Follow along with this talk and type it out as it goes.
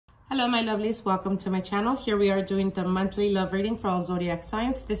Hello, my lovelies. Welcome to my channel. Here we are doing the monthly love reading for all zodiac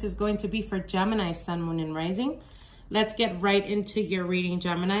signs. This is going to be for Gemini, Sun, Moon, and Rising. Let's get right into your reading,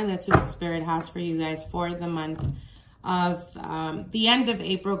 Gemini. Let's see what Spirit has for you guys for the month of the end of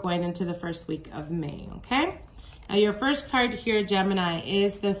April going into the first week of May, okay? Now, your first card here, Gemini,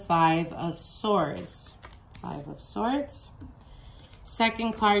 is the Five of Swords. Five of Swords.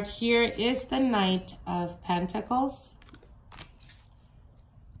 Second card here is the Knight of Pentacles.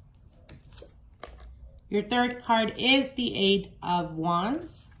 Your third card is the Eight of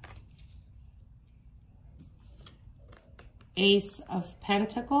Wands. Ace of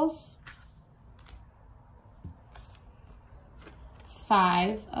Pentacles.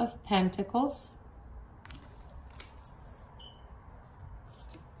 Five of Pentacles.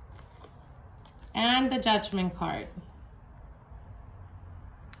 And the Judgment card.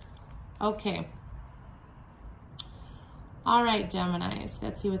 Okay. All right, Geminis,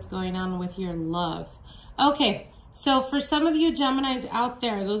 let's see what's going on with your love. Okay, so for some of you Geminis out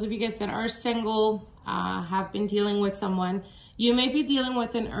there, those of you guys that are single, have been dealing with someone, you may be dealing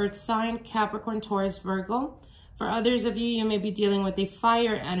with an earth sign, Capricorn, Taurus, Virgo. For others of you, you may be dealing with a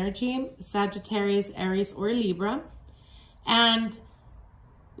fire energy, Sagittarius, Aries, or Libra. And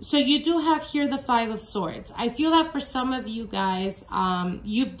so you do have here the Five of Swords. I feel that for some of you guys,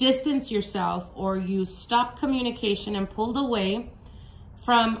 you've distanced yourself or you stopped communication and pulled away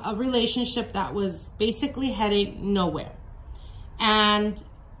from a relationship that was basically heading nowhere. And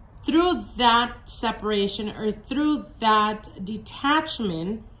through that separation or through that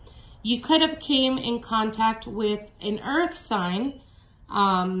detachment, you could have came in contact with an earth sign,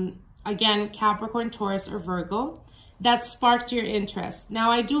 again, Capricorn, Taurus, or Virgo, that sparked your interest. Now,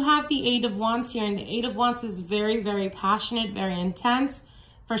 I do have the Eight of Wands here, and the Eight of Wands is very, very passionate, very intense.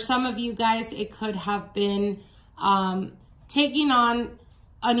 For some of you guys, it could have been taking on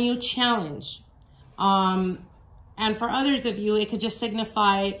a new challenge. And for others of you, it could just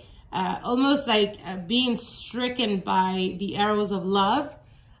signify almost like being stricken by the arrows of love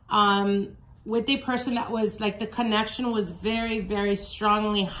with a person that was like the connection was very, very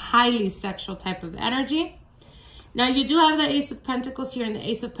strongly, highly sexual type of energy. Now, you do have the Ace of Pentacles here, and the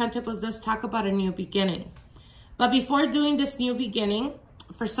Ace of Pentacles does talk about a new beginning. But before doing this new beginning,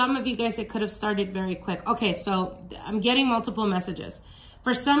 for some of you guys, it could have started very quick. Okay, so I'm getting multiple messages.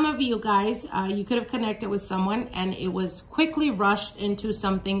 For some of you guys, you could have connected with someone, and it was quickly rushed into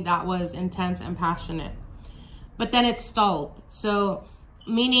something that was intense and passionate. But then it stalled. So,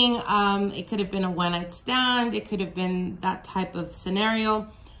 meaning it could have been a one-night stand. It could have been that type of scenario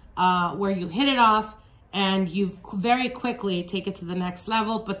where you hit it off, and you very quickly take it to the next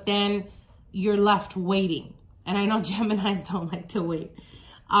level, but then you're left waiting. And I know Geminis don't like to wait.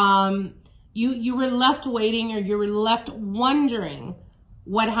 You were left waiting, or you were left wondering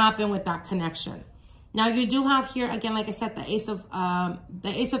what happened with that connection. Now, you do have here, again, like I said, the Ace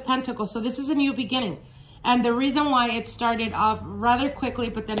of Pentacles. So this is a new beginning. And the reason why it started off rather quickly,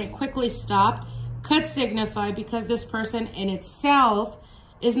 but then it quickly stopped, could signify because this person in itself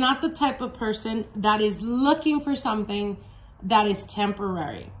is not the type of person that is looking for something that is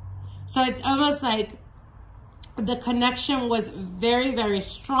temporary. So it's almost like the connection was very, very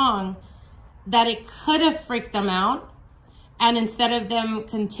strong that it could have freaked them out. And instead of them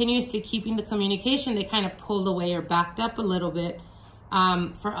continuously keeping the communication, they kind of pulled away or backed up a little bit.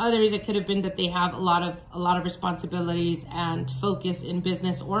 For others, it could have been that they have a lot of responsibilities and focus in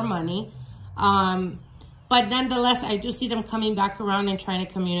business or money. But nonetheless, I do see them coming back around and trying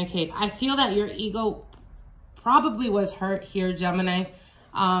to communicate. I feel that your ego probably was hurt here, Gemini.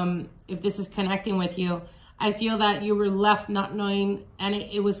 If this is connecting with you, I feel that you were left not knowing, and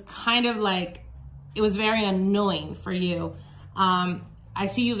it was kind of like, it was very annoying for you. I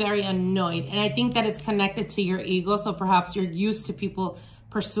see you very annoyed, and I think that it's connected to your ego. So perhaps you're used to people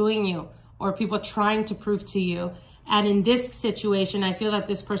pursuing you or people trying to prove to you. And in this situation, I feel that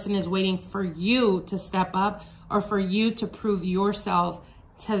this person is waiting for you to step up or for you to prove yourself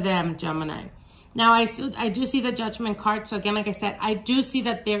to them, Gemini. Now, I do see the Judgment card. So again, like I said, I do see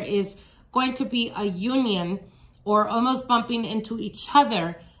that there is going to be a union or almost bumping into each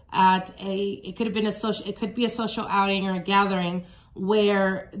other at it could have been it could be a social outing or a gathering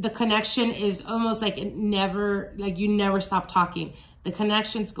where the connection is almost like you never stop talking. The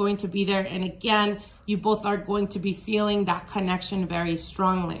connection's going to be there. And again, you both are going to be feeling that connection very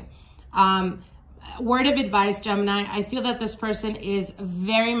strongly. Word of advice, Gemini, I feel that this person is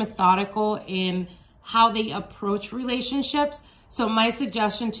very methodical in how they approach relationships. So my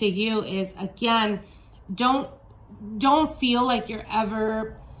suggestion to you is, again, don't feel like you're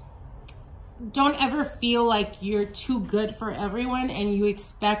ever don't ever feel like you're too good for everyone and you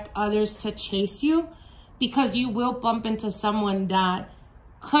expect others to chase you, because you will bump into someone that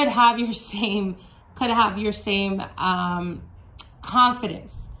could have your same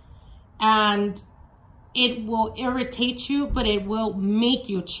confidence, and it will irritate you, but it will make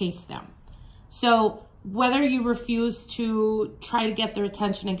you chase them. So whether you refuse to try to get their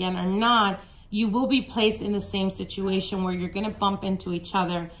attention again or not, you will be placed in the same situation where you're going to bump into each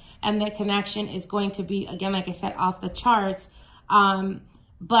other, and the connection is going to be, again, like I said, off the charts.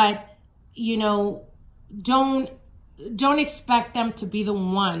 But, you know, don't expect them to be the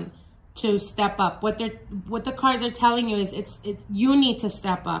one to step up. What the cards are telling you is you need to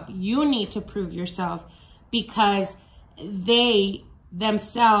step up. You need to prove yourself, because they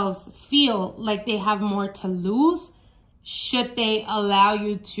themselves feel like they have more to lose should they allow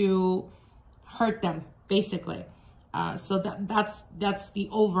you to hurt them, basically. So that's the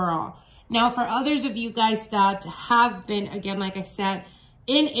overall. Now, for others of you guys that have been, again, like I said,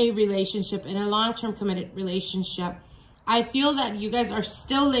 in a relationship, in a long-term committed relationship, I feel that you guys are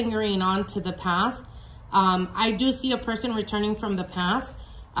still lingering on to the past. I do see a person returning from the past.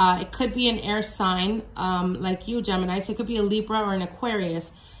 It could be an air sign like you, Gemini. So it could be a Libra or an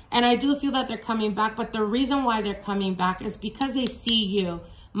Aquarius. And I do feel that they're coming back. But the reason why they're coming back is because they see you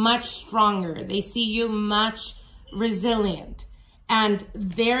much stronger. They see you much resilient. And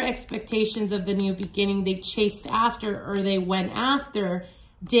their expectations of the new beginning they chased after, or they went after,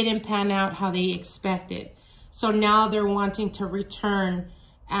 didn't pan out how they expected. So now they're wanting to return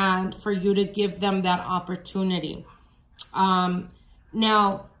and for you to give them that opportunity.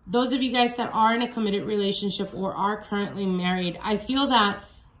 Now, those of you guys that are in a committed relationship or are currently married, I feel that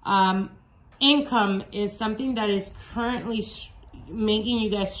income is something that is currently making you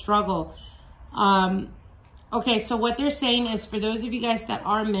guys struggle. Okay, so what they're saying is, for those of you guys that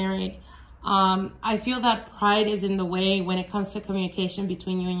are married, I feel that pride is in the way when it comes to communication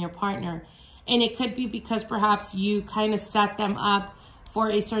between you and your partner. And it could be because perhaps you kind of set them up for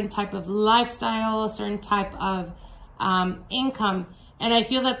a certain type of lifestyle, a certain type of income. And I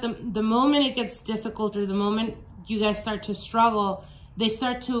feel that the moment it gets difficult, or the moment you guys start to struggle, they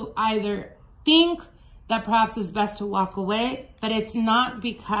start to either think that perhaps it's best to walk away, but it's not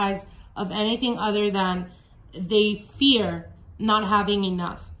because of anything other than they fear not having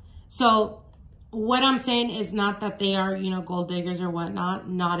enough. So what I'm saying is not that they are, you know, gold diggers or whatnot,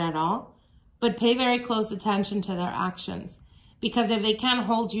 not at all, but pay very close attention to their actions. Because if they can't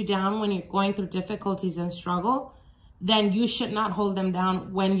hold you down when you're going through difficulties and struggle, then you should not hold them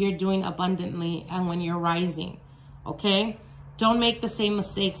down when you're doing abundantly and when you're rising, okay? Don't make the same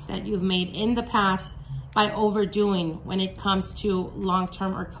mistakes that you've made in the past by overdoing when it comes to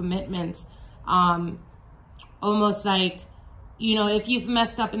long-term or commitments. Almost like, you know, if you've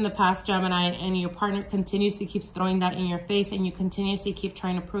messed up in the past, Gemini, and your partner continuously keeps throwing that in your face and you continuously keep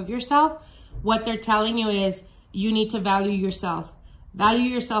trying to prove yourself, what they're telling you is you need to value yourself. Value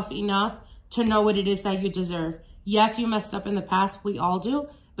yourself enough to know what it is that you deserve. Yes, you messed up in the past. We all do.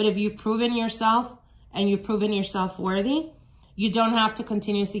 But if you've proven yourself and you've proven yourself worthy, you don't have to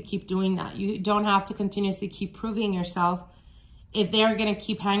continuously keep doing that. You don't have to continuously keep proving yourself. If they're going to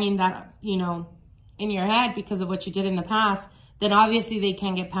keep hanging that, you know, in your head because of what you did in the past, then obviously they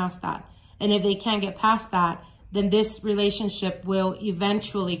can't get past that. And if they can't get past that, then this relationship will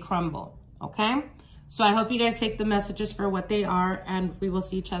eventually crumble. Okay? So I hope you guys take the messages for what they are, and we will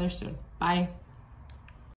see each other soon. Bye.